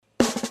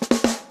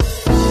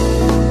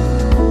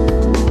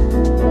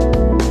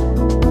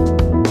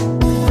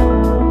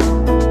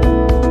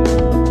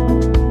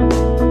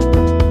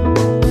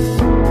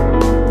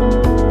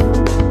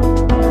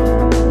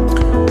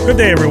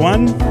day,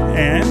 everyone,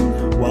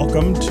 and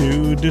welcome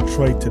to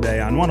Detroit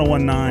Today on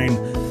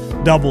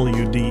 101.9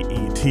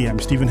 WDET. I'm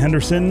Stephen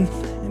Henderson,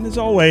 and as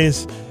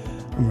always,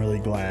 I'm really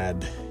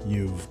glad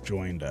you've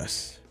joined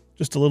us.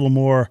 Just a little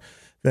more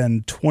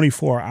than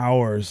 24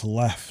 hours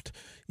left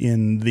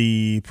in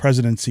the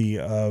presidency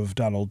of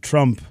Donald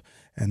Trump,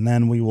 and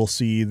then we will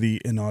see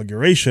the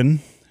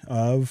inauguration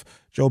of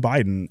Joe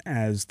Biden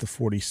as the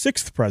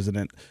 46th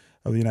president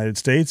of the United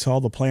States. All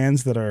the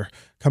plans that are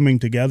coming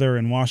together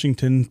in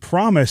Washington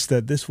promise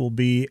that this will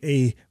be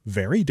a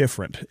very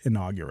different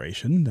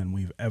inauguration than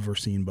we've ever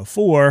seen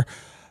before.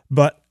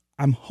 But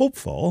I'm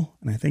hopeful,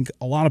 and I think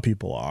a lot of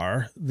people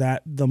are,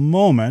 that the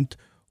moment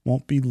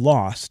won't be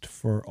lost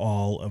for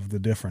all of the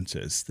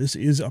differences. This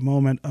is a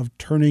moment of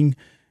turning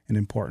an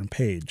important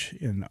page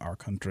in our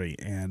country,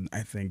 and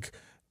I think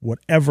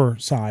whatever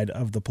side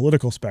of the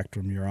political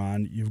spectrum you're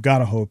on, you've got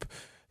to hope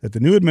that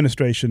the new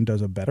administration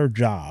does a better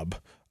job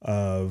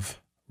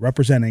of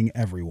representing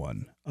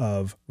everyone,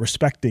 of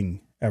respecting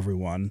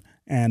everyone,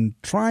 and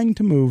trying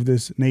to move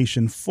this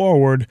nation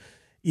forward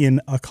in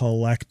a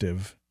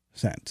collective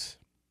sense.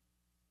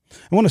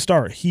 I want to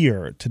start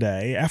here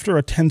today. After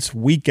a tense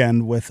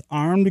weekend with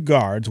armed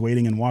guards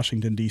waiting in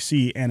Washington,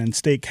 D.C. and in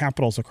state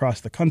capitals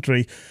across the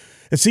country,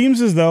 it seems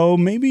as though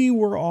maybe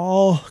we're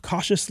all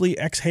cautiously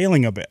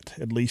exhaling a bit,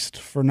 at least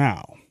for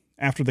now.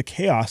 After the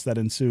chaos that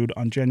ensued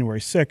on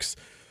January 6th,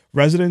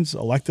 residents,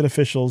 elected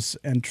officials,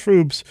 and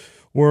troops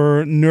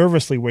were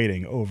nervously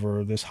waiting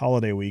over this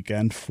holiday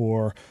weekend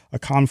for a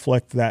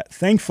conflict that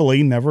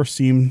thankfully never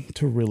seemed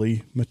to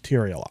really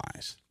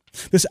materialize.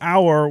 This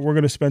hour, we're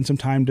going to spend some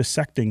time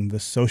dissecting the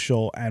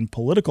social and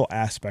political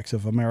aspects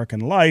of American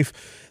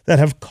life that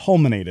have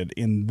culminated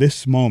in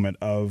this moment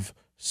of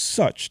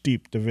such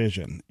deep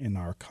division in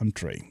our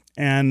country,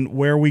 and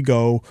where we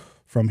go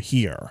from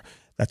here.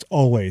 That's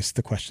always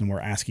the question we're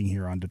asking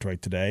here on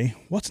Detroit Today.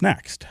 What's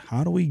next?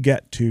 How do we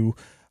get to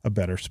a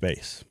better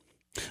space?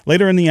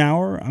 Later in the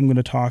hour, I'm going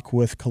to talk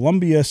with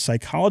Columbia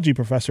psychology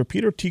professor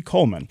Peter T.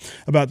 Coleman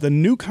about the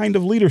new kind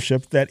of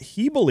leadership that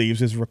he believes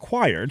is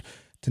required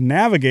to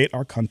navigate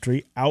our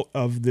country out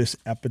of this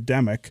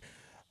epidemic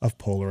of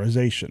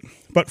polarization.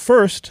 But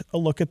first, a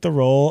look at the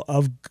role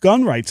of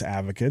gun rights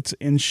advocates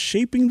in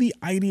shaping the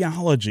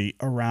ideology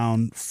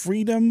around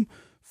freedom,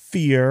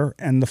 fear,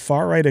 and the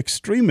far-right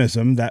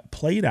extremism that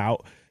played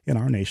out in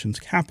our nation's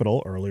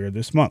capital earlier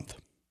this month.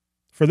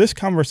 For this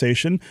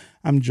conversation,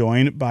 I'm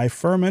joined by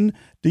Furman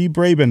D.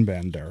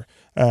 Brabenbender,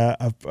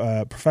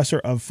 a professor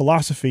of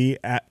philosophy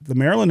at the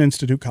Maryland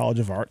Institute College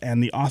of Art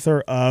and the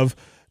author of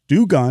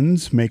Do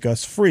Guns Make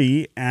Us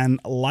Free? And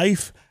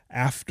Life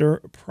After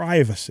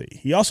Privacy.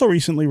 He also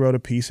recently wrote a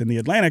piece in The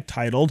Atlantic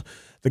titled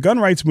The Gun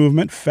Rights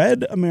Movement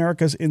Fed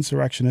America's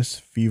Insurrectionist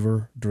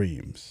Fever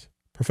Dreams.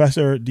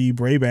 Professor D.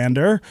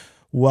 Brabenbender,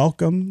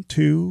 welcome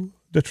to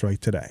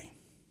Detroit Today.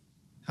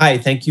 Hi,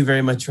 thank you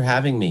very much for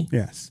having me.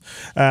 Yes.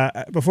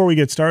 Before we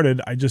get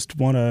started, I just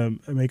want to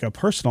make a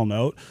personal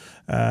note.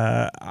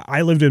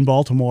 I lived in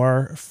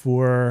Baltimore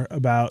for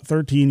about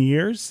 13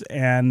 years,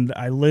 and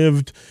I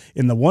lived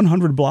in the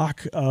 100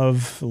 block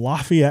of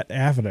Lafayette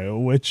Avenue,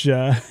 which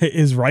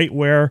is right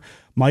where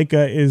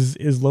Micah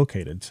is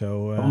located.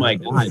 So, oh my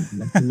God,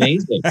 that's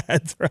amazing.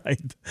 That's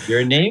right. You're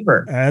a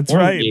neighbor. That's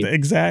right.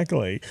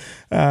 Exactly.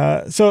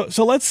 So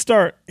let's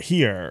start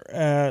here.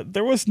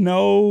 There was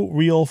no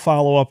real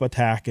follow-up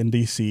attack in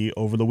D.C.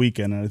 over the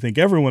weekend, and I think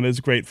everyone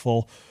is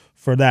grateful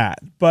for that.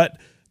 But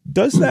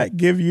does that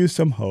give you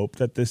some hope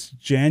that this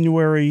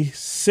January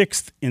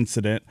 6th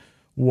incident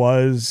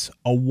was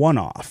a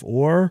one-off,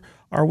 or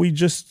are we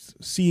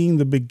just seeing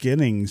the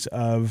beginnings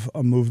of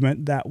a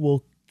movement that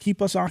will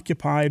keep us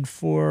occupied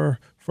for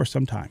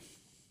some time?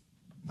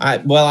 I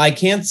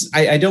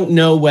don't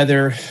know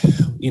whether,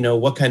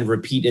 what kind of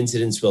repeat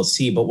incidents we'll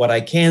see, but what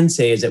I can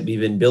say is that we've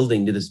been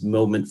building to this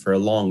moment for a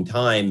long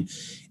time.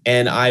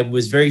 And I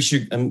was very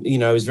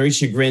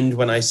chagrined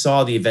when I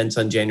saw the events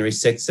on January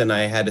 6th, and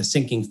I had a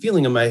sinking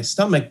feeling in my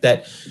stomach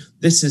that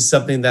this is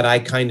something that I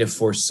kind of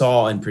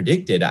foresaw and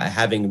predicted.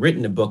 Having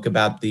written a book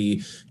about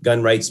the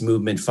gun rights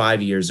movement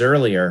 5 years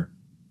earlier,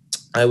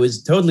 I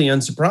was totally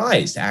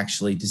unsurprised,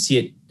 actually, to see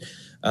it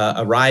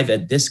arrive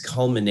at this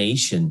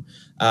culmination.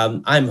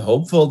 I'm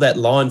hopeful that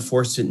law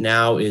enforcement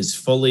now is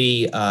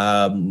fully,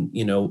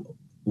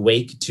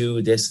 wake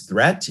to this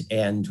threat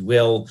and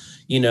will,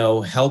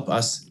 help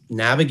us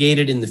navigate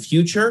it in the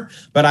future.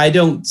 But I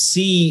don't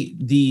see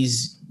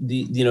these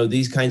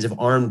kinds of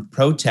armed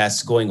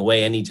protests going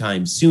away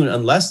anytime soon,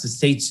 unless the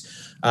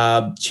states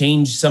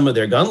change some of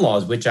their gun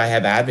laws, which I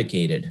have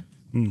advocated.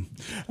 In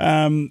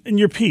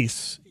your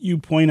piece, you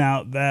point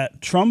out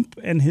that Trump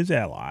and his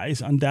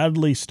allies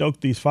undoubtedly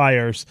stoked these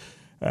fires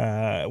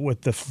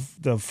with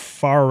the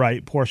far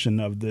right portion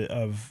of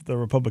the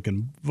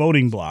Republican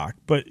voting bloc.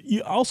 But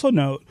you also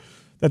note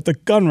that the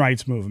gun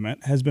rights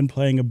movement has been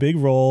playing a big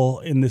role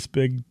in this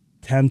big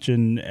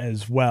tension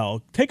as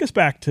well. Take us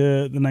back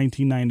to the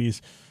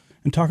 1990s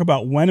and talk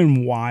about when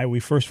and why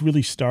we first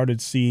really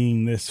started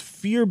seeing this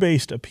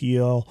fear-based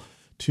appeal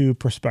to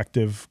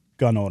prospective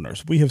gun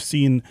owners. We have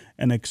seen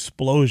an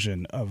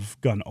explosion of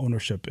gun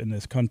ownership in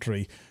this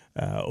country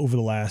over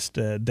the last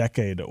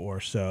decade or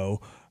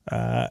so.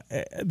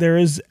 There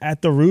is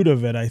at the root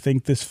of it, I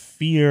think, this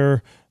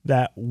fear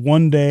that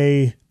one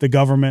day the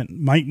government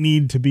might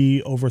need to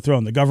be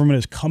overthrown. The government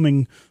is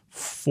coming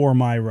for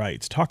my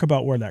rights. Talk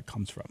about where that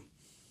comes from.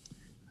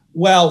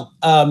 Well,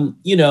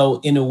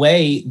 in a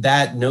way,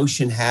 that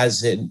notion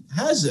has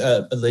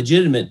a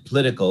legitimate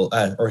political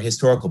or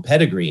historical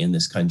pedigree in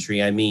this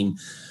country. I mean,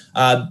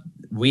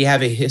 we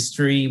have a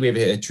history, we have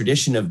a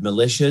tradition of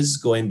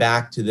militias going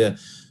back to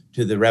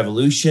the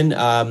revolution,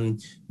 and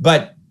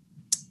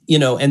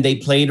they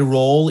played a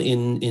role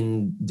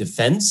in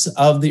defense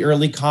of the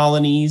early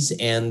colonies,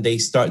 and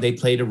they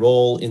played a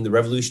role in the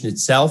revolution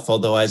itself.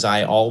 Although, as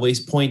I always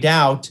point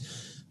out,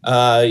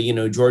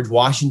 George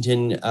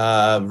Washington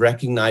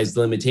recognized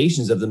the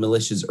limitations of the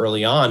militias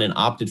early on and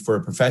opted for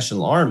a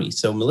professional army.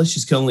 So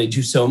militias can only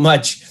do so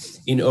much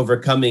in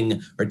overcoming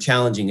or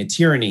challenging a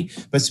tyranny.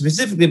 But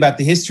specifically about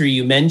the history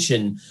you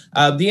mentioned,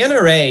 the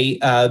NRA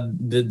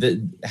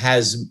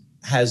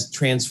has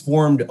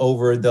transformed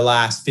over the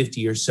last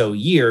 50 or so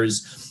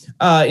years.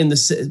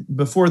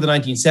 Before the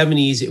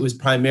 1970s, it was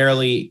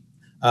primarily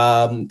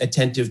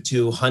attentive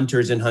to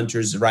hunters and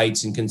hunters'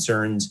 rights and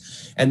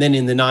concerns. And then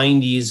in the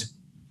 90s,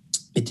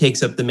 it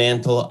takes up the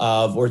mantle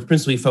of, or it's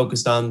principally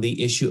focused on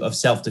the issue of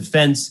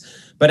self-defense.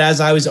 But as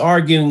I was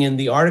arguing in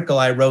the article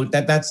I wrote,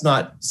 that's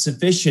not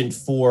sufficient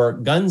for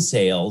gun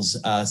sales,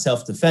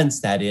 self-defense,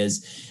 that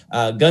is.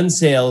 Gun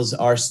sales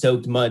are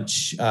stoked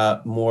much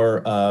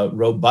more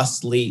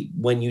robustly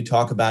when you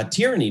talk about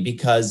tyranny,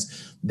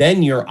 because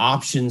then your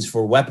options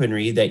for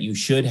weaponry that you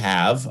should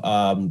have,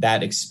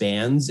 that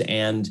expands,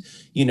 and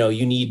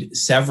you need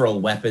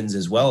several weapons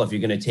as well if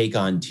you're going to take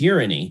on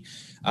tyranny.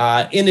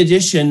 In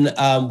addition,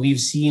 we've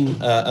seen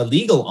a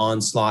legal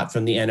onslaught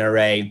from the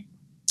NRA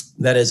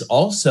that has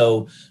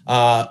also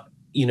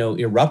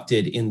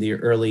erupted in the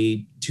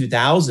early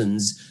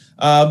 2000s.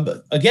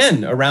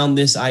 Again, around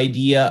this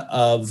idea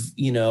of,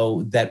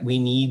 that we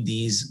need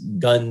these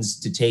guns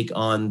to take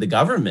on the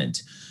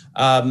government.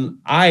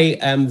 I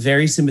am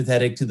very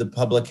sympathetic to the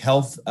public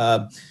health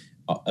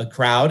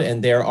crowd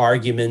and their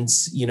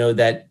arguments,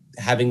 that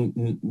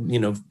having,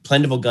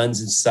 plentiful guns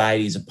in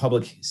society is a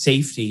public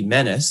safety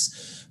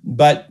menace.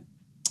 But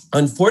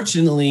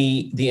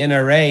unfortunately, the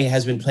NRA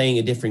has been playing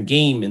a different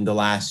game in the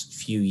last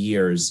few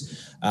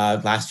years.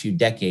 Last few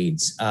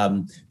decades.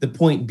 The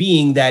point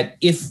being that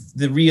if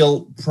the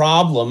real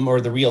problem or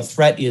the real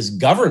threat is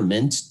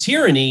government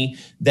tyranny,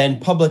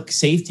 then public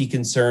safety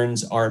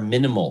concerns are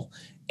minimal.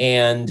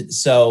 And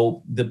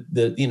so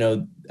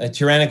a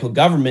tyrannical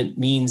government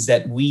means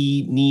that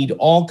we need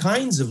all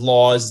kinds of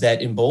laws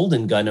that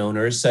embolden gun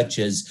owners, such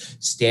as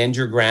stand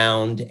your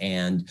ground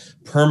and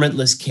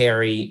permitless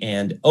carry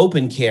and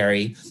open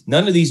carry.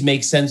 None of these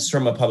make sense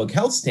from a public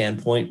health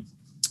standpoint,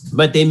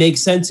 but they make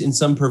sense in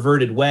some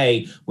perverted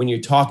way when you're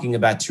talking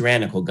about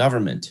tyrannical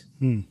government.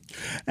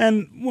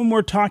 And when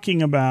we're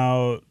talking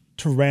about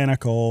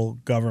tyrannical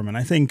government,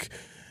 I think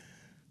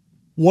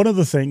one of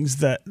the things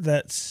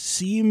that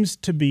seems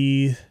to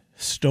be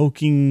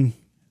stoking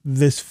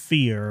this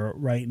fear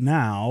right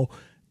now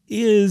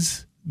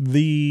is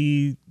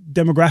the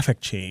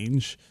demographic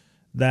change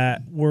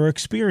that we're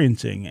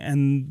experiencing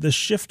and the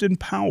shift in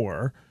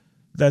power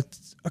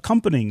that's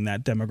accompanying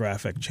that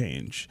demographic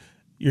change.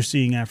 You're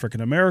seeing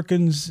African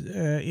Americans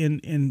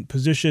in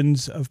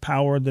positions of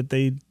power that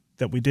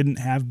we didn't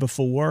have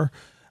before.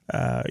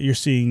 You're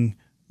seeing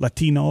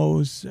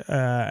Latinos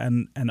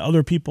and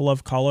other people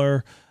of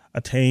color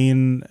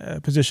attain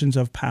positions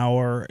of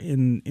power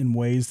in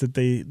ways that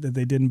they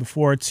didn't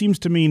before. It seems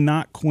to me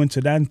not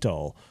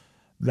coincidental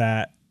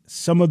that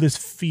some of this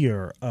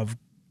fear of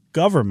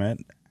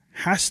government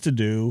has to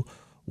do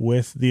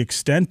with the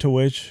extent to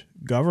which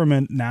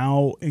government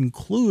now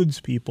includes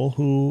people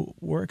who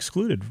were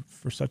excluded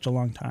for such a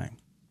long time.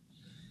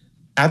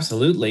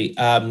 Absolutely.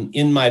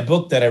 In my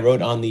book that I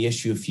wrote on the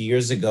issue a few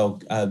years ago,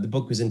 the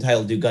book was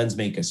entitled Do Guns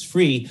Make Us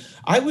Free?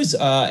 I was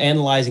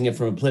analyzing it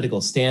from a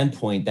political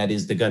standpoint, that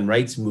is the gun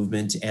rights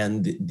movement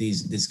and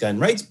this gun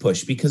rights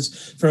push,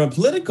 because from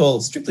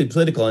a strictly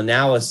political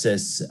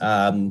analysis,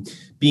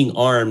 being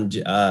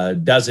armed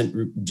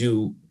doesn't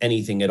do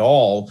anything at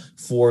all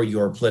for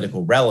your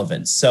political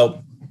relevance.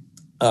 So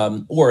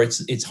or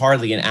it's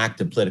hardly an act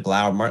of political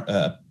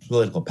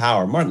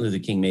power. Martin Luther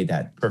King made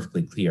that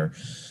perfectly clear.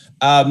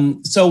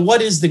 So what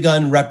does the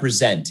gun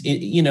represent?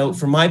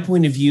 From my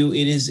point of view,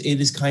 it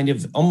is kind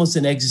of almost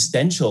an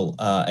existential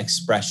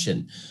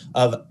expression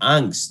of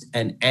angst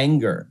and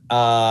anger,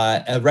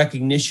 a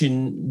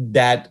recognition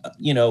that,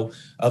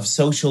 of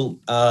social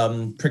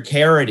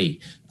precarity.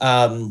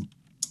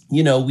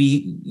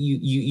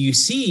 You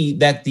see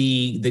that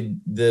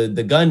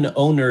the gun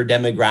owner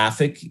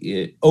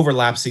demographic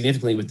overlaps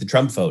significantly with the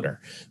Trump voter,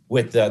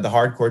 with the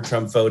hardcore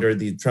Trump voter,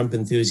 the Trump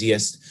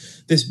enthusiast.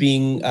 This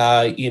being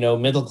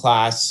middle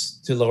class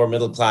to lower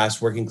middle class,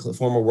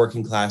 former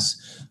working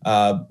class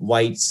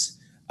whites,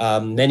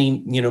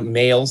 Many,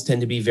 males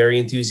tend to be very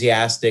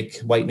enthusiastic.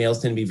 White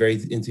males tend to be very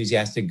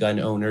enthusiastic gun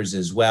owners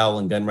as well,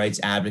 and gun rights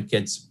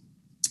advocates.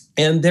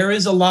 And there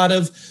is a lot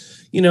of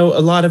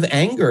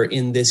anger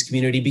in this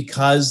community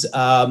because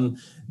a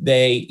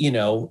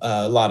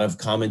lot of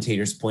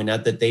commentators point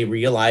out that they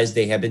realize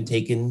they have been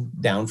taken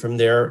down from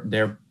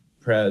their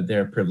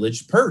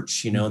privileged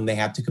perch, and they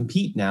have to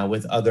compete now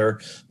with other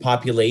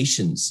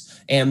populations.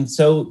 And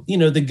so,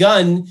 the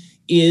gun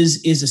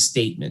is a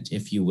statement,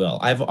 if you will.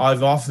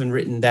 I've often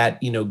written that,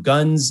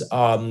 guns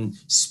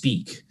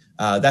speak.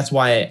 That's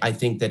why I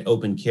think that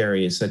open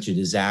carry is such a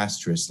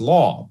disastrous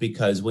law,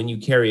 because when you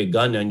carry a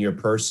gun on your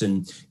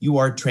person, you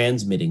are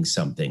transmitting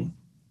something.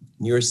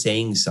 You're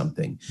saying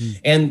something.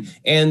 And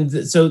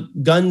so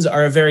guns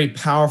are a very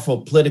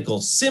powerful political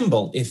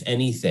symbol, if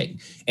anything.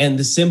 And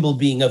the symbol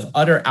being of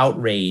utter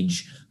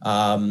outrage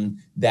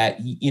that,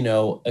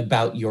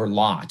 about your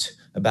lot,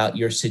 about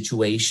your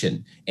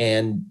situation,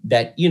 and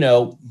that, you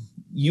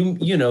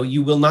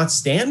will not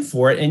stand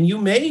for it, and you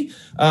may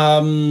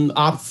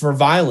opt for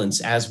violence,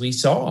 as we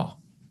saw.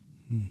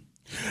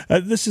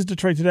 This is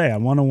Detroit Today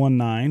on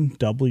 101.9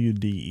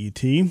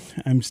 WDET.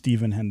 I'm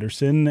Stephen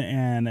Henderson,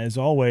 and as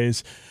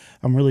always,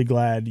 I'm really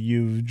glad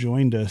you've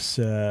joined us.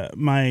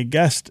 My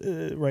guest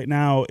right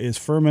now is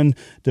Furman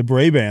de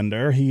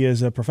Brabander. He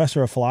is a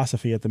professor of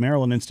philosophy at the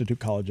Maryland Institute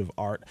College of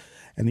Art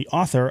and the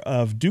author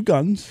of Do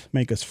Guns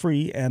Make Us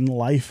Free and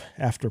Life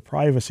After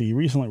Privacy. He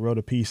recently wrote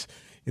a piece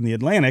in The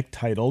Atlantic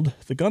titled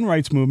The Gun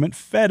Rights Movement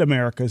Fed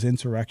America's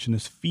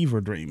Insurrectionist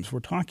Fever Dreams. We're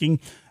talking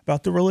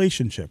about the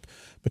relationship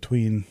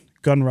between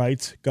gun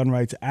rights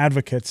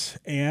advocates,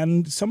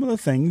 and some of the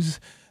things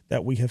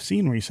that we have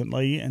seen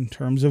recently in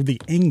terms of the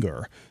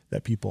anger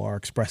that people are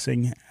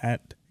expressing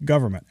at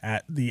government,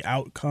 at the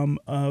outcome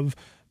of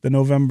the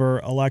November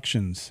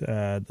elections,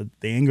 the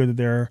anger that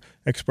they're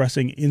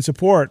expressing in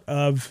support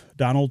of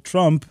Donald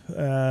Trump,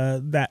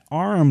 that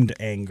armed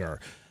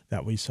anger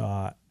that we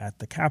saw at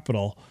the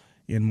Capitol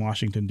in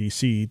Washington,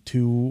 D.C.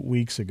 2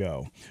 weeks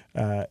ago.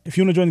 If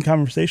you want to join the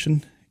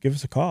conversation, give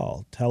us a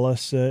call. Tell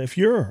us if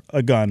you're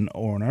a gun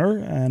owner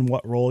and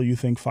what role you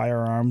think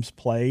firearms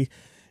play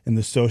in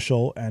the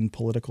social and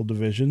political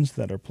divisions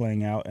that are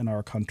playing out in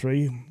our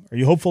country. Are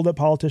you hopeful that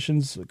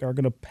politicians are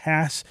going to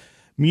pass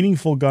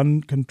meaningful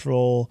gun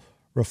control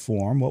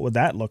reform? What would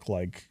that look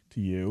like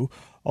to you?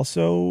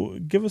 Also,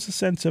 give us a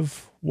sense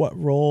of what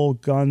role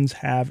guns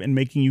have in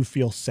making you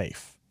feel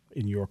safe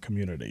in your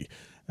community.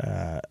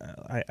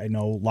 I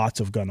know lots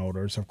of gun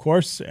owners, of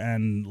course,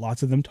 and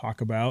lots of them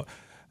talk about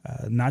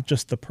not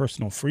just the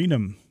personal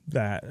freedom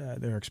that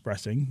they're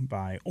expressing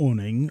by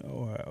owning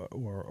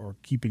or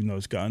keeping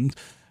those guns,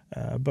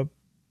 but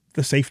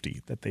the safety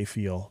that they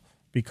feel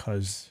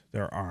because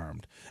they're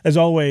armed. As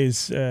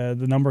always,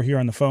 the number here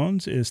on the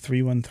phones is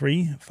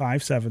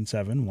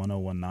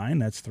 313-577-1019.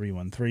 That's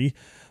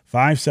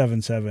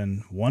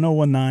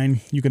 313-577-1019.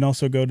 You can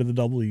also go to the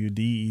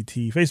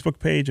WDET Facebook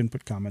page and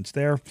put comments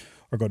there,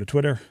 or go to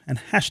Twitter and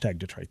hashtag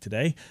Detroit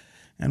Today,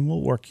 and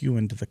we'll work you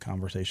into the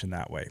conversation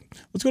that way.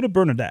 Let's go to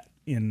Bernadette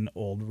in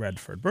Old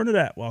Redford.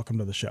 Bernadette, welcome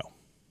to the show.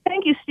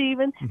 Thank you,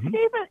 Stephen. Mm-hmm.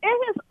 Stephen,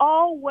 it has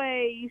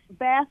always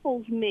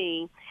baffled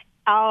me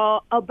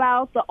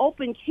about the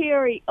open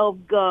carry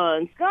of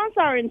guns. Guns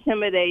are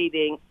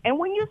intimidating, and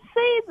when you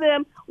see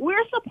them,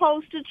 we're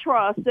supposed to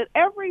trust that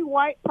every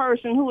white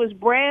person who is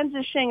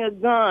brandishing a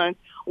gun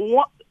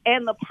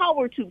and the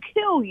power to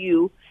kill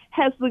you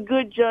has the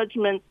good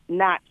judgment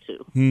not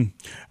to.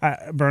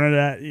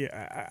 Bernadette,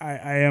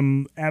 I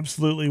am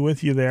absolutely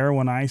with you there.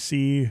 When I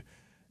see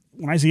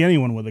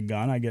anyone with a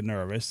gun, I get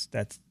nervous.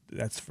 That's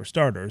for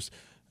starters.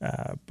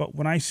 But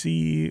when I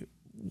see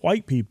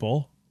white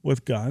people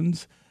with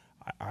guns,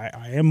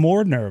 I am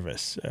more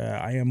nervous.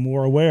 I am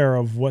more aware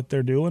of what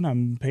they're doing.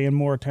 I'm paying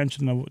more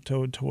attention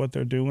to what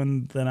they're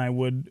doing than I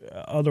would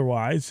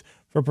otherwise,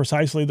 for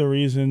precisely the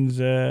reasons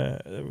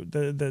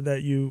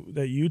that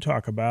you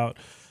talk about.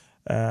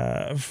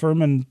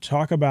 Furman,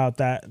 talk about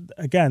that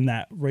again,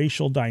 that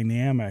racial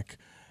dynamic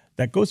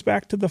that goes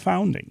back to the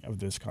founding of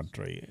this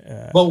country.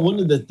 Well, one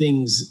of the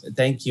things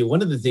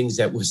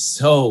that was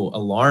so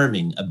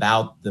alarming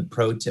about the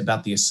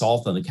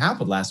assault on the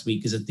Capitol last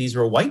week is that these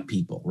were white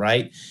people,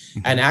 right?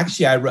 Mm-hmm. And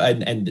actually,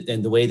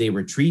 and the way they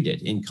were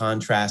treated, in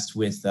contrast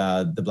with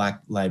the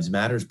Black Lives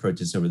Matters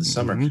protests over the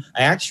summer.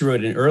 I actually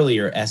wrote an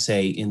earlier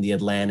essay in The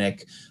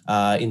Atlantic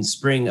in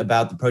spring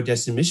about the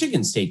protests in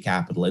Michigan State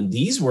Capitol, and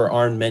these were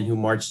armed men who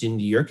marched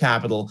into your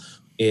Capitol.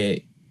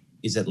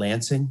 Is it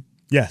Lansing?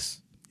 Yes.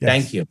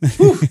 Thank you.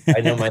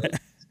 I know my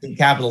state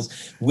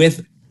capitals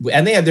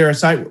and they had their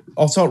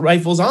assault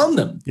rifles on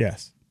them.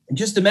 Yes. And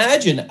just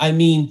imagine,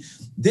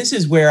 this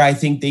is where I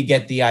think they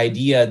get the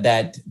idea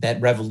that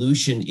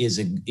revolution is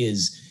a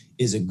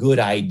good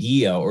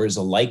idea or is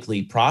a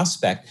likely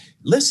prospect.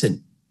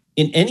 Listen,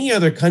 in any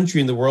other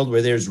country in the world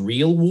where there's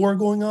real war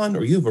going on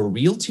or you have a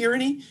real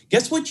tyranny,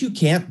 guess what you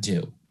can't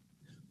do?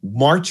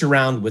 March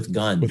around with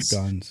guns.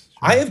 Sure.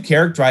 I have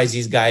characterized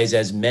these guys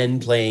as men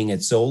playing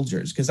at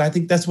soldiers because I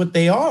think that's what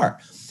they are.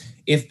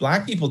 if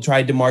Black people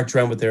tried to march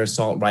around with their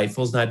assault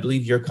rifles, and I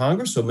believe your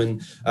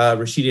Congresswoman,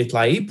 Rashida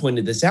Tlaib,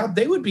 pointed this out,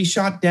 they would be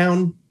shot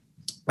down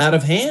out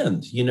of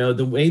hand.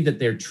 The way that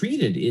they're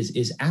treated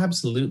is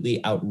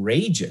absolutely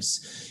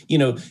outrageous.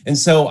 And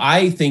so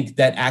I think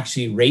that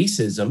actually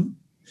racism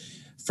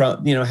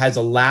has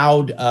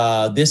allowed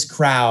this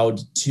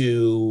crowd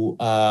to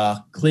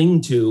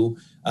cling to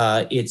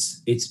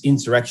its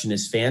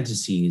insurrectionist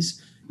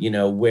fantasies,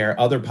 where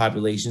other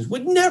populations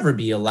would never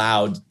be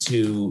allowed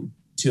to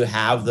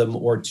have them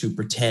or to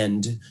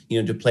pretend,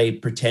 to play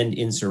pretend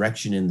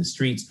insurrection in the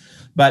streets.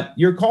 But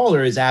your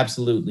caller is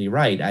absolutely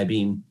right. I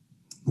mean,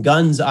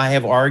 guns, I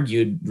have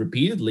argued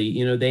repeatedly,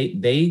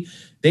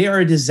 they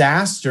are a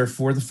disaster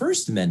for the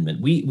First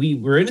Amendment.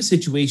 We're in a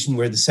situation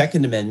where the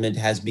Second Amendment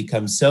has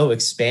become so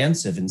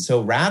expansive and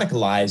so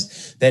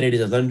radicalized that it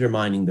is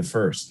undermining the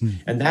First.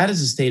 And that is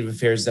a state of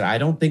affairs that I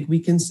don't think we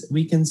can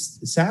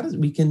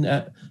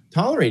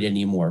tolerate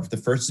anymore. The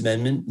First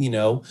Amendment,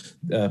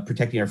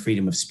 protecting our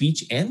freedom of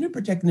speech and the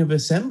protecting of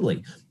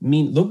assembly. I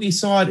mean, look, we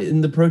saw it in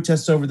the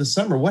protests over the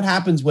summer. What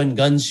happens when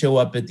guns show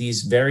up at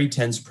these very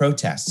tense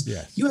protests?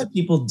 Yes. You have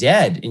people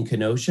dead in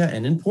Kenosha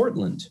and in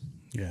Portland.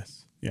 Yes.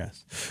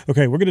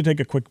 Okay, we're going to take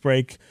a quick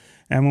break.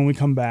 And when we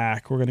come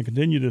back, we're going to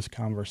continue this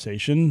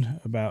conversation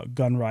about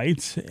gun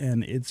rights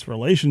and its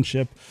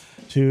relationship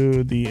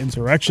to the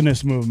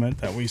insurrectionist movement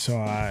that we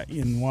saw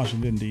in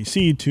Washington,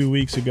 D.C. 2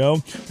 weeks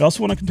ago. We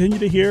also want to continue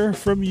to hear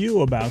from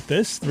you about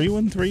this.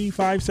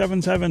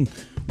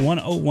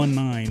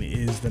 313-577-1019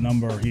 is the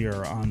number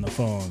here on the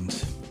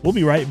phones. We'll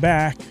be right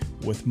back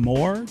with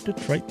more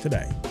Detroit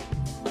Today.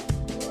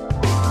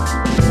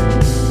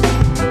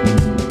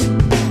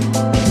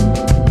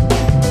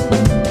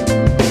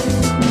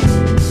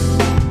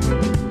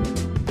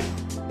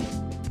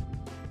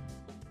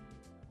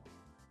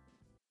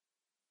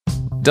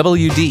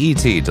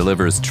 WDET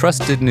delivers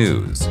trusted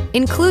news,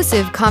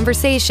 inclusive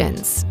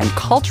conversations, and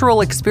cultural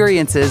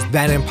experiences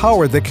that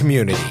empower the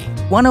community.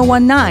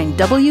 1019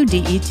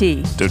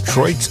 WDET,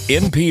 Detroit's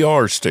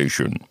NPR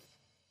station.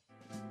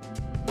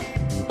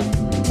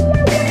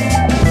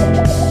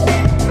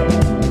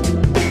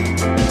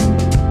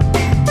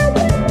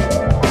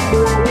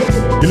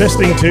 You're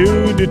listening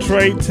to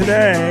Detroit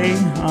Today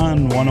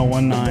on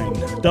 1019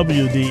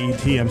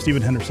 WDET. I'm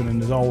Stephen Henderson,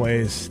 and as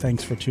always,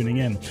 thanks for tuning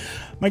in.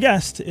 My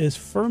guest is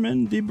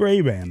Furman de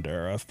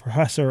Brabander, a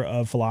professor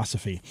of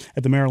philosophy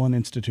at the Maryland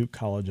Institute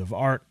College of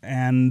Art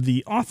and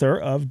the author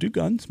of Do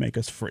Guns Make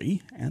Us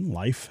Free and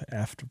Life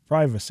After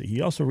Privacy.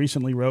 He also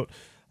recently wrote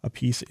a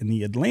piece in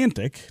The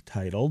Atlantic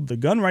titled The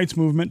Gun Rights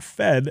Movement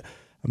Fed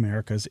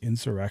America's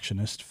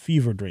Insurrectionist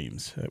Fever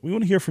Dreams. We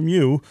want to hear from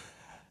you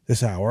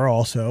this hour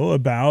also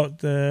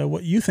about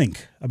what you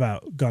think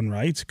about gun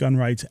rights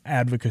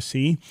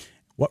advocacy,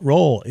 what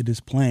role it is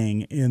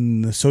playing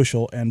in the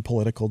social and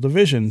political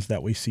divisions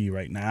that we see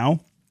right now.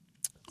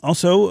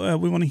 Also,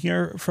 we want to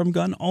hear from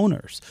gun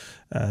owners.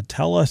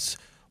 Tell us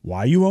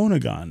why you own a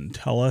gun.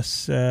 Tell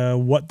us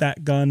what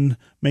that gun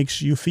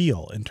makes you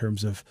feel in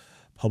terms of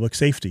public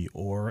safety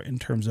or in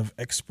terms of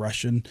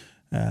expression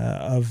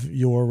of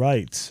your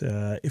rights.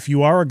 If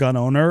you are a gun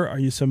owner, are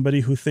you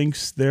somebody who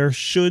thinks there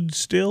should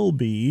still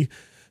be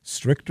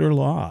stricter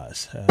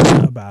laws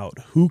about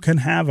who can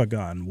have a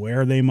gun,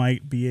 where they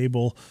might be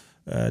able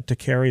to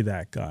carry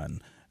that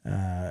gun?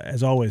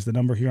 As always, the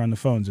number here on the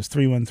phones is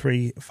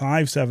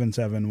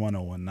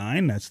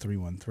 313-577-1019. That's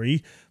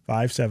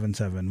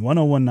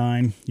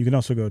 313-577-1019. You can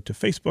also go to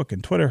Facebook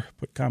and Twitter,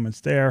 put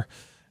comments there.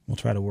 We'll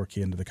try to work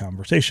you into the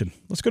conversation.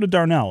 Let's go to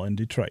Darnell in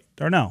Detroit.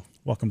 Darnell,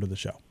 welcome to the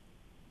show.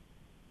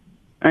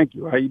 Thank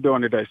you. How you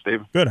doing today,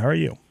 Stephen? Good. How are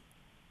you?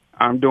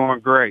 I'm doing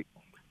great.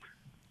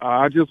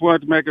 I just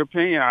wanted to make an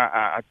opinion.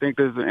 I think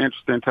this is an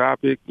interesting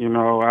topic.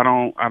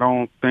 I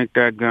don't think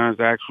that guns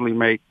actually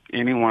make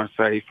anyone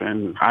safe.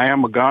 And I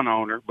am a gun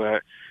owner,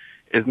 but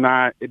it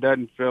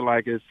doesn't feel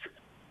like it's,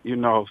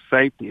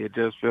 safety. It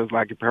just feels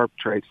like it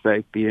perpetrates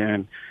safety.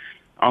 And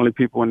only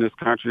people in this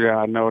country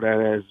I know that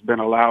has been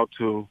allowed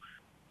to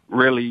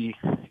really,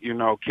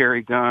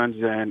 carry guns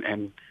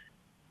and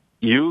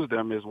use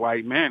them as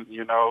white men,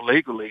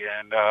 legally.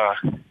 And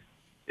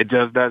it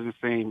just doesn't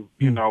seem,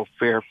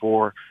 fair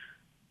for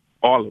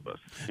all of us.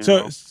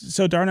 So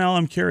Darnell,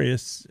 I'm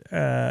curious.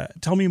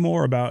 Tell me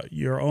more about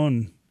your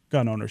own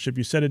gun ownership.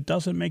 You said it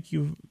doesn't make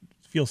you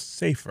feel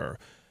safer.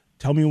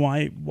 Tell me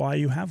why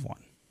you have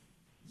one.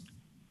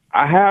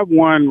 I have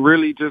one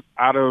really just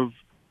out of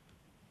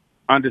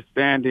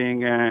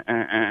understanding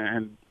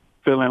and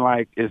feeling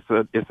like it's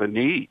a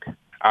need.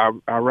 I'd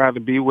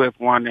rather be with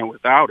one than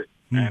without it.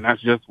 And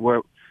that's just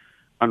what,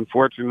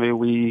 unfortunately,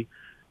 we,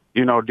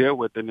 deal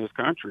with in this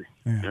country,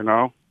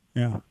 Yeah.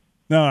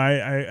 No,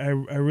 I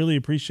really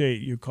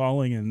appreciate you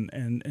calling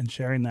and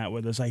sharing that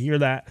with us. I hear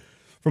that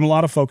from a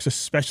lot of folks,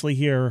 especially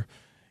here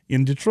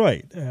in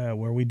Detroit,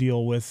 where we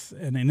deal with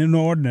an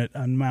inordinate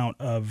amount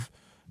of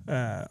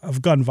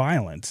gun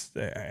violence.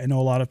 I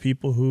know a lot of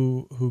people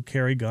who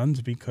carry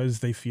guns because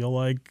they feel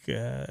like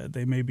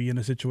they may be in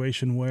a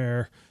situation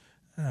where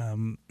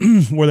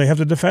they have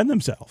to defend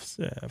themselves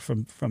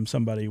from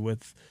somebody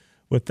with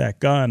that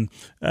gun.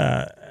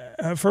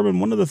 Furman,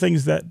 one of the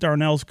things that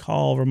Darnell's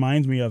call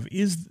reminds me of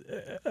is,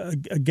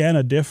 again,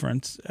 a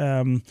difference.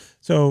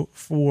 So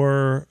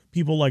for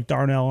people like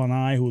Darnell and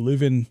I who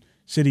live in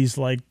cities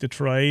like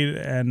Detroit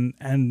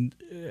and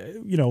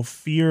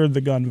fear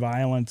the gun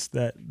violence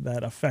that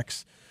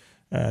affects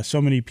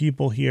so many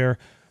people here,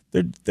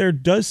 there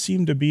does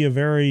seem to be a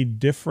very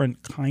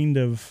different kind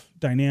of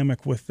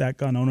dynamic with that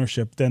gun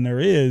ownership than there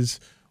is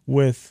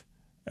with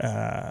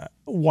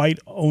white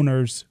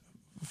owners,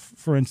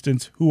 for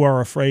instance, who are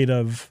afraid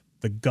of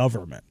the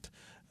government.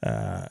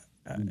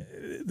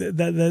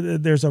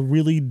 There's a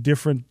really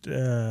different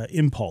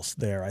impulse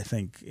there, I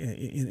think,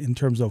 in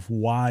terms of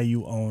why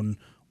you own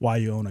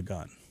a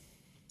gun.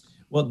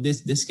 Well,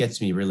 this gets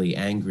me really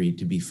angry,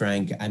 to be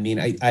frank. I mean,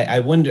 I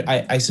wonder.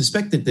 I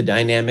suspect that the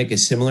dynamic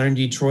is similar in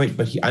Detroit,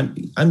 but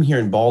I'm here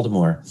in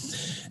Baltimore,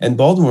 and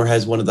Baltimore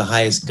has one of the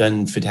highest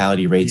gun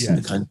fatality rates in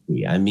the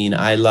country. I mean,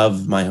 I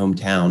love my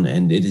hometown,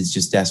 and it is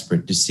just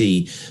desperate to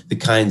see the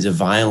kinds of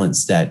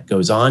violence that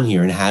goes on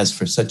here and has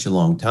for such a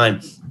long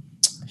time.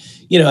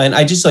 And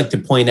I just like to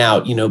point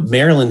out,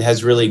 Maryland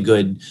has really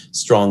good,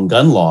 strong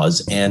gun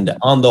laws. And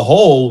on the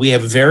whole, we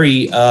have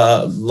very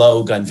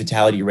low gun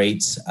fatality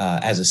rates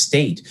as a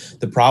state.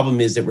 The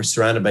problem is that we're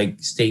surrounded by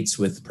states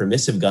with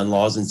permissive gun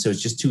laws. And so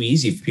it's just too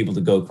easy for people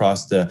to go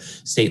across the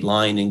state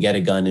line and get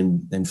a gun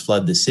and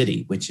flood the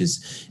city, which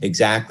is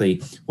exactly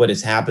what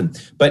has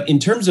happened. But in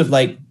terms of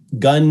like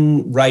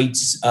gun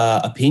rights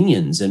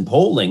opinions and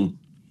polling,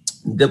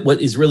 that what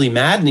is really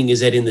maddening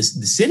is that in the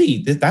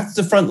city, that's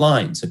the front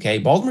lines. Okay,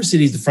 Baltimore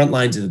City is the front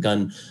lines of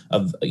gun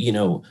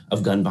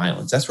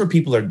violence. That's where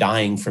people are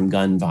dying from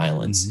gun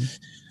violence,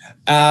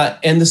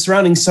 and the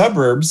surrounding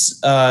suburbs,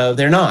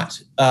 they're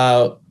not.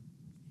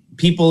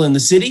 People in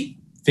the city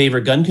favor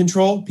gun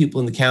control.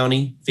 People in the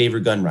county favor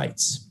gun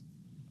rights,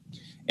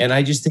 and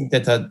I just think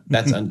that's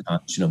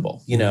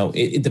unconscionable.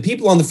 The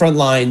people on the front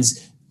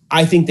lines,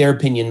 I think their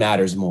opinion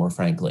matters more.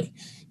 Frankly,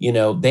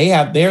 they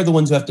are the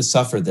ones who have to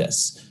suffer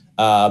this.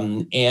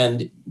 And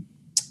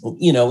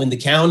in the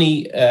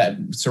county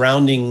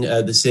surrounding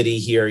the city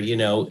here,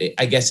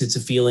 I guess it's a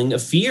feeling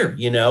of fear,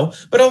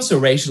 but also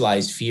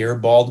racialized fear.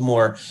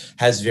 Baltimore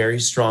has very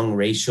strong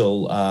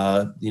racial,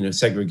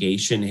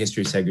 segregation,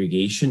 history of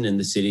segregation, and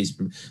the city's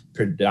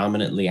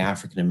predominantly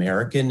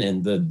African-American,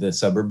 and the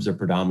suburbs are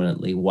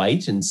predominantly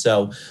white. And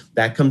so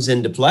that comes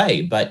into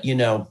play. But,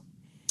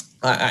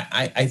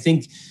 I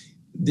think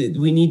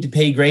we need to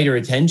pay greater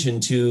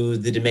attention to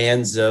the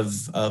demands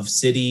of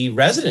city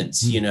residents.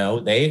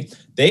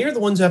 They are the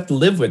ones who have to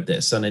live with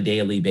this on a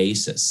daily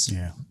basis.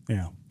 Yeah.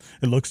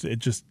 It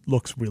just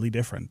looks really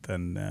different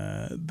than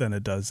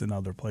it does in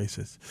other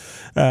places.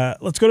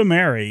 Let's go to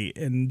Mary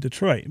in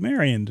Detroit.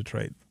 Mary in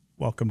Detroit,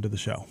 welcome to the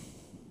show.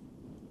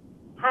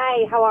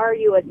 Hi, how are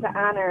you? It's an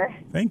honor.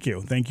 Thank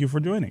you. Thank you for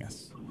joining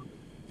us.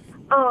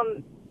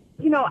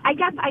 I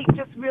guess I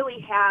just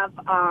really have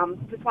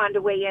just wanted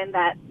to weigh in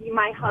that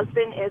my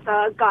husband is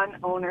a gun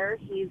owner.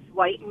 He's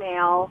white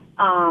male.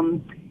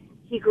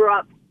 He grew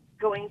up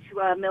going to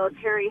a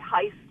military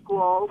high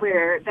school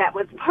where that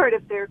was part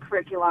of their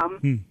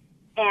curriculum.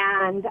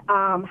 And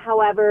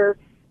however,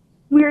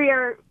 we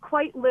are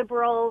quite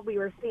liberal. We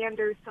were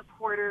Sanders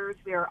supporters.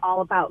 We are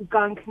all about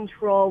gun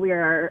control. We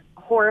are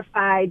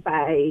horrified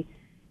by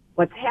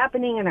what's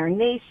happening in our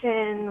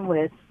nation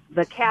with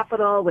the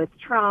Capitol, with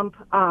Trump.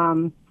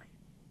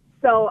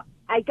 So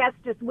I guess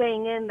just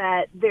weighing in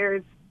that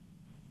there's,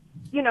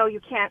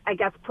 you can't, I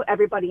guess, put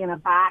everybody in a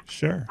box.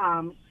 Sure.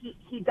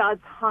 He does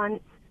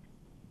hunt.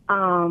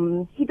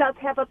 He does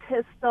have a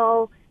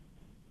pistol.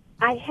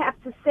 I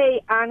have to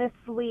say,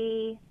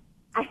 honestly,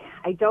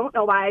 I don't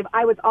know why.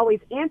 I was always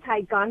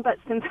anti-gun, but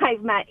since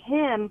I've met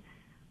him,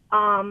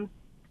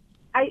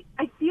 I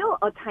feel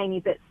a tiny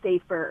bit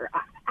safer.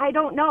 I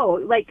don't know.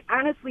 Like,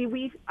 honestly,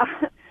 we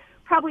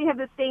probably have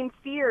the same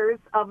fears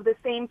of the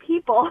same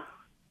people.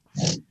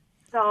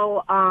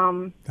 So,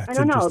 I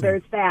don't know.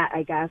 There's that,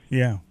 I guess.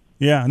 Yeah.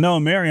 No,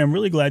 Mary, I'm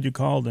really glad you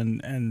called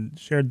and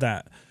shared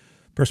that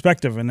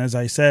perspective. And as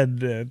I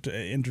said,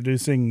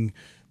 introducing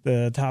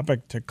the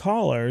topic to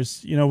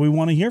callers, we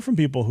want to hear from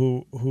people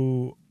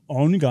who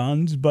own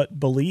guns but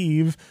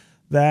believe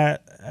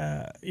that,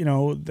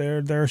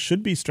 there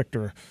should be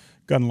stricter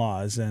gun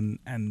laws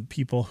and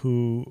people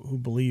who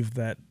believe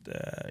that,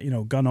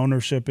 gun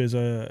ownership is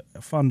a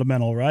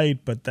fundamental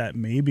right, but that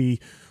maybe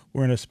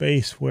we're in a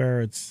space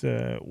where it's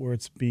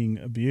being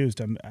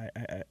abused.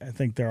 I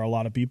think there are a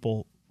lot of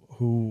people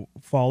who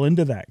fall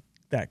into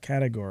that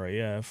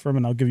category.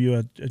 Furman, I'll give you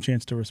a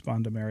chance to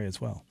respond to Mary as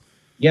well.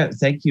 Yeah,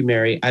 thank you,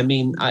 Mary. I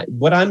mean,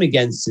 what I'm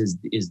against is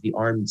the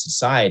armed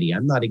society.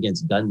 I'm not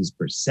against guns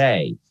per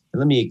se. And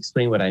let me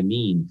explain what I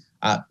mean.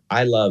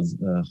 I love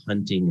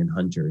hunting and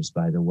hunters,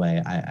 by the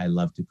way. I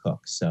love to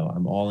cook, so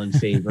I'm all in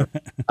favor.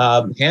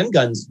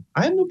 Handguns,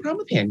 I have no problem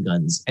with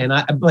handguns.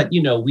 But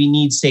we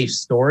need safe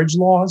storage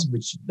laws,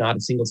 which not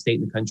a single state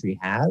in the country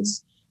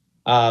has.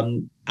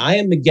 I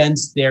am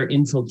against their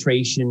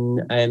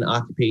infiltration and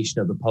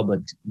occupation of the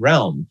public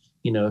realm.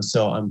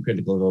 So I'm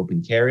critical of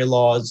open carry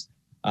laws.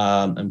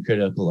 I'm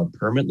critical of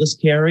permitless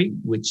carry,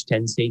 which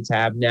 10 states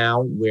have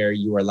now, where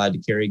you are allowed to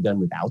carry a gun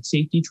without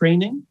safety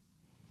training.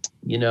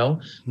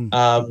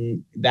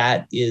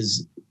 That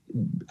is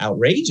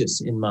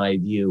outrageous in my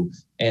view.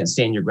 And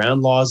stand your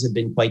ground laws have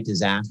been quite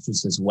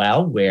disastrous as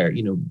well, where,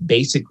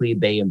 basically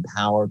they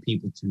empower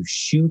people to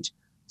shoot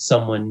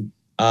someone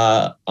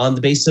on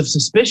the basis of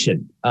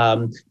suspicion.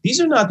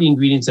 These are not the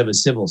ingredients of a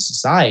civil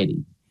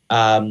society.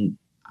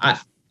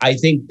 I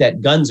think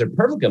that guns are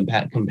perfectly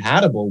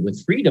compatible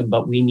with freedom,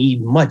 but we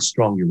need much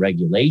stronger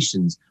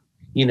regulations.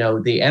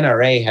 The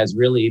NRA has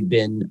really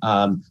been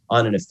on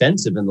an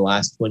offensive in the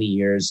last 20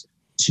 years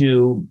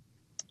to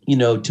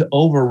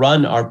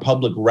overrun our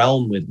public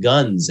realm with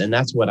guns. And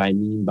that's what I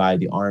mean by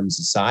the armed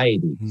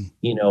society,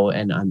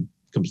 and I'm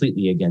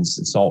completely against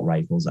assault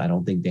rifles. I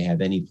don't think they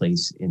have any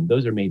place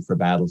those are made for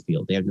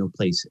battlefield. They have no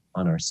place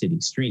on our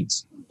city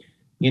streets,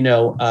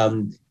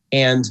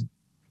 and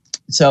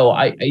so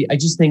I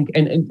just think,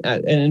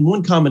 and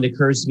one comment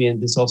occurs to me,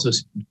 and this also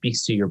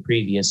speaks to your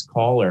previous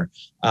caller,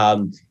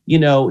 the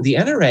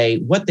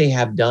NRA, what they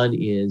have done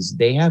is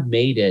they have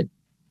made it,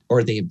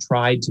 or they have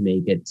tried to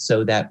make it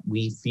so that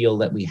we feel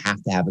that we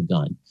have to have a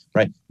gun,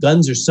 right?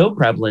 Guns are so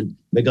prevalent,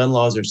 the gun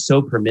laws are so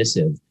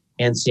permissive,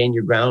 and stand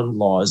your ground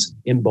laws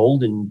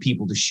embolden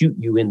people to shoot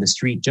you in the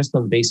street just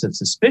on the basis of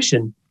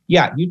suspicion.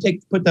 Yeah,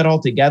 put that all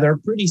together,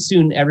 pretty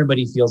soon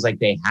everybody feels like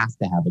they have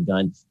to have a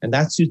gun, and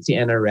that suits the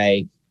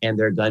NRA and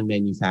their gun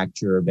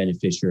manufacturer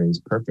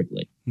beneficiaries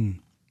perfectly.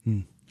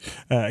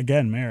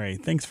 Again, Mary,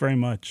 thanks very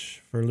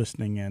much for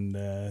listening,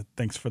 and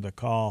thanks for the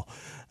call.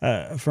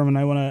 Furman,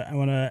 I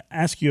want to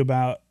ask you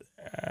about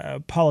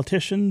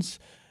politicians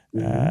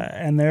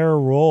and their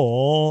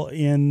role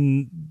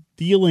in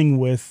dealing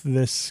with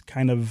this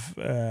kind of,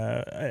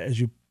 as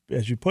you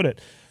put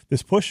it,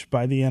 this push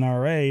by the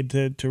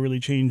NRA to really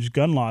change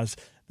gun laws.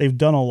 They've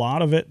done a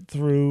lot of it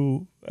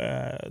through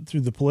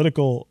the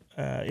political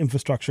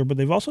infrastructure, but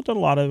they've also done a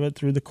lot of it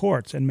through the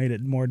courts and made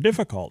it more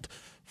difficult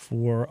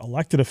for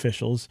elected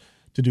officials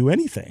to do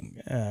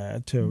anything,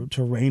 to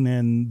rein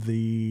in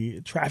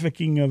the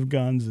trafficking of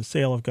guns, the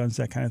sale of guns,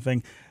 that kind of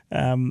thing.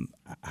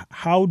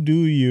 How do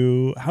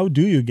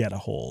you get a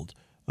hold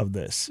of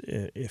this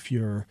if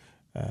you're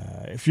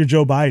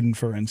Joe Biden,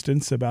 for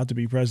instance, about to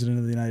be president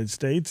of the United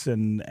States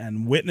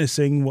and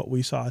witnessing what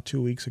we saw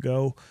 2 weeks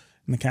ago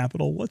in the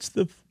Capitol? What's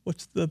the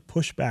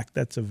pushback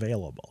that's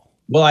available?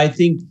 Well, I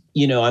think,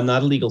 I'm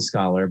not a legal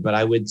scholar, but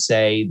I would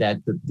say that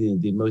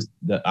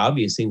the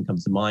obvious thing that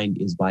comes to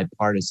mind is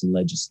bipartisan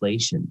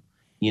legislation.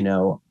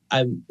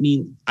 I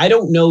mean, I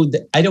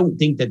don't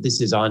think that this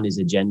is on his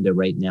agenda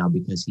right now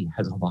because he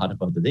has a lot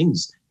of other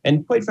things.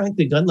 And quite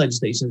frankly, gun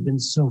legislation has been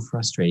so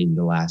frustrating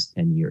the last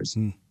 10 years.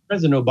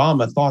 President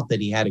Obama thought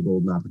that he had a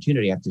golden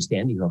opportunity after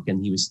Sandy Hook,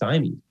 and he was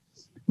stymied.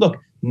 Look,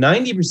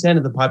 90%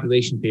 of the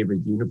population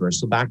favors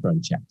universal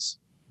background checks.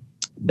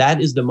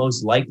 That is the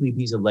most likely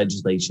piece of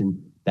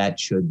legislation that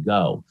should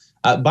go.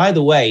 By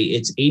the way,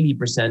 it's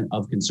 80%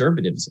 of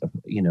conservatives,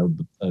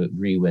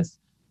 agree with.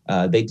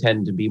 They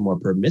tend to be more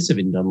permissive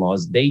in gun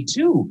laws. They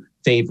too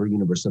favor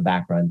universal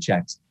background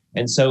checks.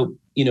 And so,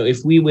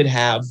 if we would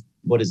have,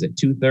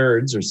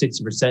 2/3 or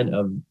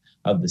 60%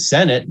 of the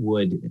Senate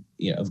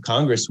of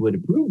Congress would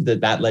approve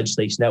that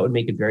legislation, that would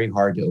make it very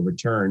hard to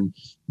overturn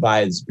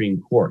by the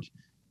Supreme Court.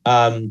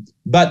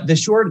 But the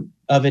short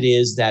of it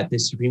is that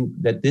this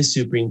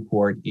Supreme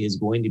Court is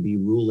going to be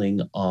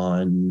ruling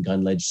on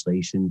gun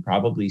legislation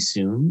probably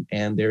soon,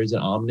 and there is an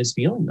ominous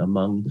feeling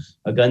among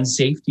gun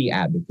safety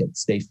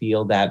advocates. They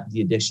feel that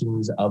the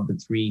additions of the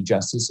 3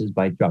 justices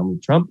by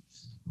Donald Trump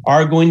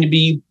are going to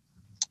be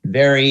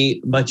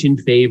very much in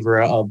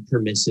favor of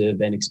permissive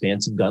and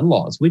expansive gun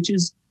laws, which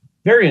is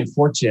very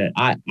unfortunate.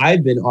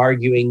 I've been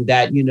arguing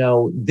that,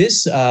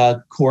 this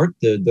court,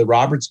 the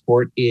Roberts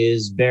Court,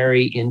 is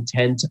very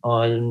intent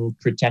on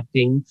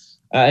protecting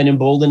and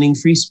emboldening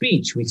free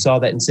speech. We saw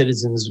that in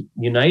Citizens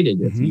United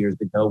a few years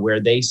ago, where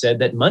they said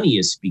that money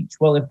is speech.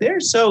 Well, if they're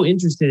so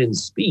interested in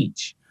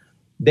speech,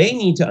 they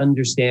need to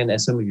understand,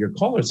 as some of your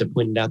callers have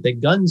pointed out, that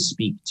guns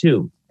speak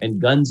too, and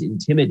guns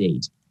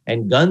intimidate,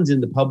 and guns in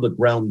the public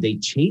realm, they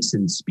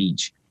chasten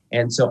speech.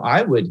 And so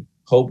I would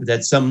hope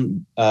that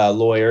some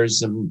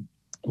lawyers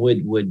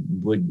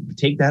would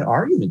take that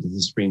argument to the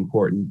Supreme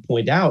Court and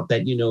point out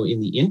that,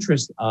 in the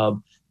interest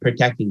of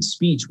protecting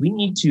speech, we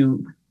need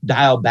to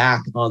dial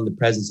back on the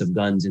presence of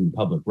guns in the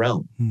public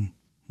realm.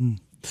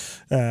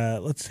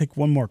 Let's take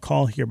one more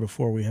call here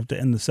before we have to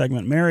end the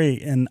segment. Mary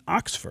in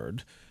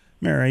Oxford.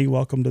 Mary,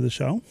 welcome to the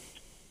show.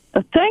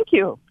 Thank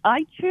you.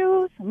 I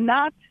choose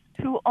not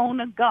to own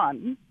a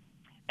gun.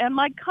 And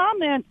my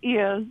comment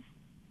is,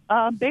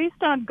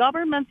 based on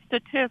government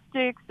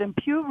statistics and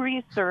Pew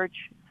Research,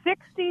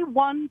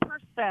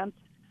 61%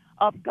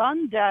 of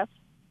gun deaths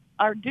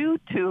are due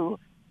to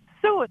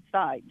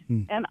suicide.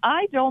 And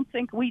I don't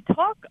think we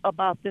talk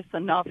about this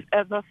enough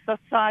as a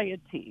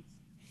society.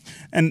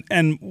 And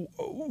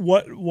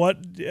what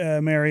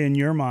Mary, in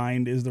your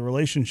mind, is the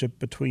relationship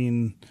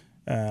between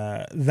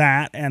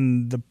that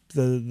and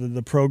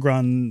the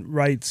pro-gun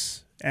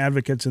rights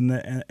advocates and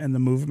the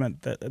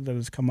movement that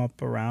has come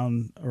up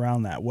around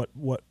that?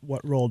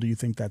 What role do you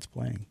think that's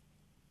playing?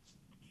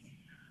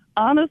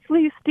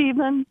 Honestly,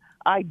 Stephen,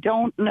 I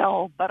don't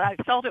know, but I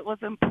felt it was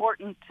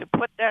important to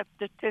put that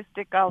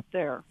statistic out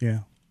there.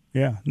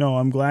 Yeah. No,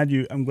 I'm glad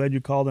you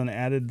called and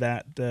added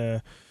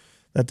that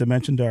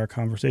dimension to our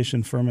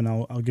conversation, Furman.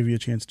 I'll give you a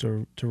chance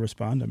to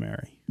respond to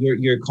Mary.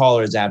 Your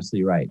caller is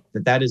absolutely right.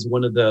 That is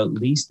one of the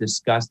least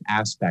discussed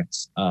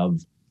aspects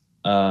of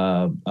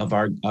our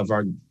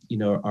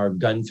our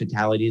gun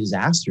fatality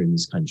disaster in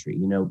this country.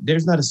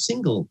 There's not a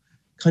single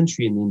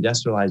country in the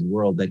industrialized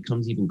world that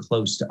comes even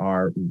close to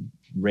our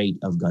rate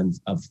of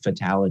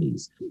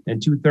fatalities,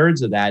 and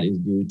 2/3 of that is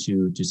due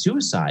to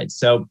suicide.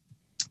 So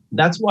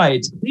that's why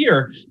it's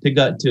clear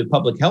to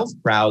public health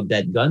crowd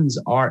that guns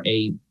are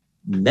a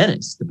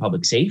menace to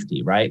public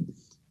safety. Right?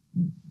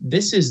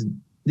 This is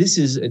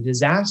a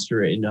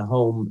disaster in a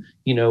home.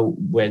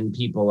 When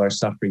people are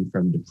suffering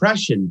from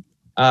depression,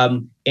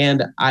 and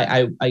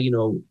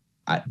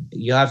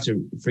you'll have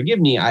to forgive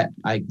me.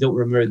 I don't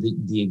remember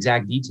the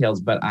exact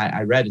details, but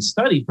I read a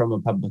study from a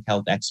public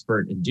health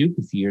expert at Duke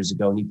a few years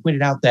ago, and he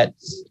pointed out that,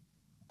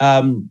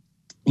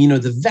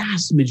 the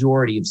vast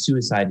majority of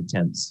suicide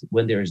attempts,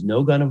 when there is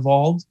no gun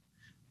involved,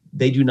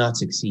 they do not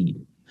succeed.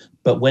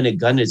 But when a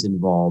gun is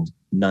involved,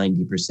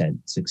 90%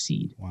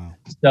 succeed. Wow.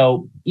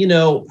 So,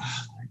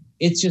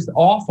 it's just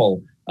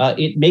awful.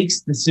 It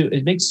makes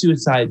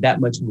suicide that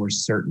much more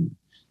certain.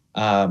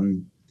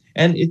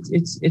 And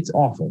it's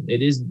awful.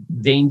 It is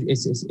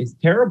dangerous. It's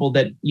terrible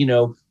that,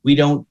 we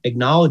don't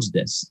acknowledge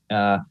this.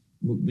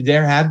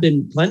 There have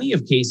been plenty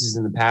of cases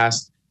in the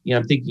past.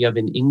 I'm thinking of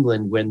in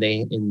England when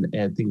I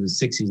think it was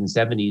 60s and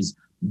 70s,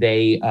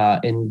 they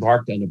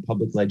embarked on a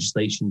public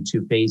legislation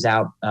to phase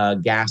out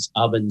gas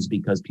ovens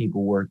because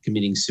people were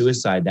committing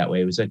suicide that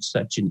way. It was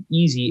such an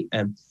easy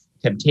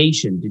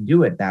temptation to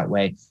do it that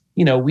way.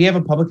 We have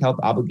a public health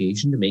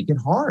obligation to make it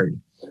hard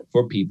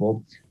for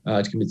people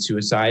to commit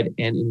suicide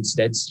and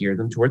instead steer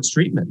them towards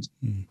treatment.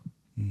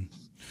 Mm-hmm.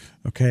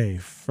 Okay,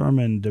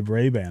 Furman de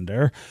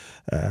Brabander,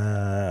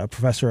 a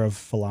professor of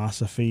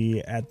philosophy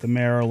at the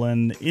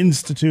Maryland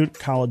Institute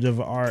College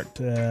of Art.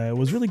 It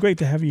was really great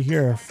to have you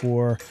here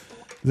for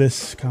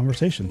this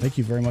conversation. Thank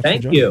you very much for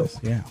joining us.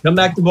 Yeah. Come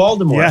back to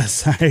Baltimore.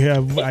 Yes,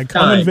 I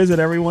come and visit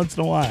every once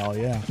in a while,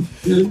 yeah.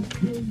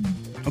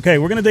 Okay,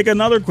 we're going to take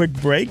another quick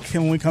break,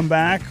 and when we come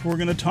back, we're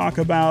going to talk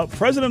about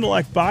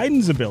President-elect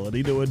Biden's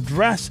ability to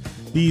address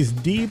these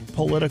deep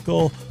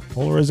political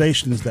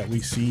polarizations that we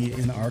see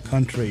in our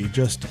country.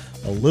 Just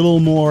a little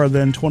more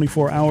than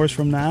 24 hours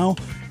from now,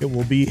 it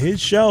will be his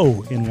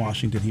show in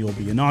Washington. He will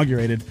be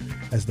inaugurated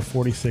as the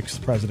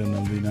 46th President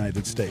of the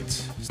United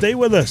States. Stay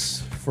with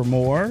us for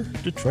more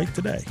Detroit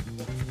Today.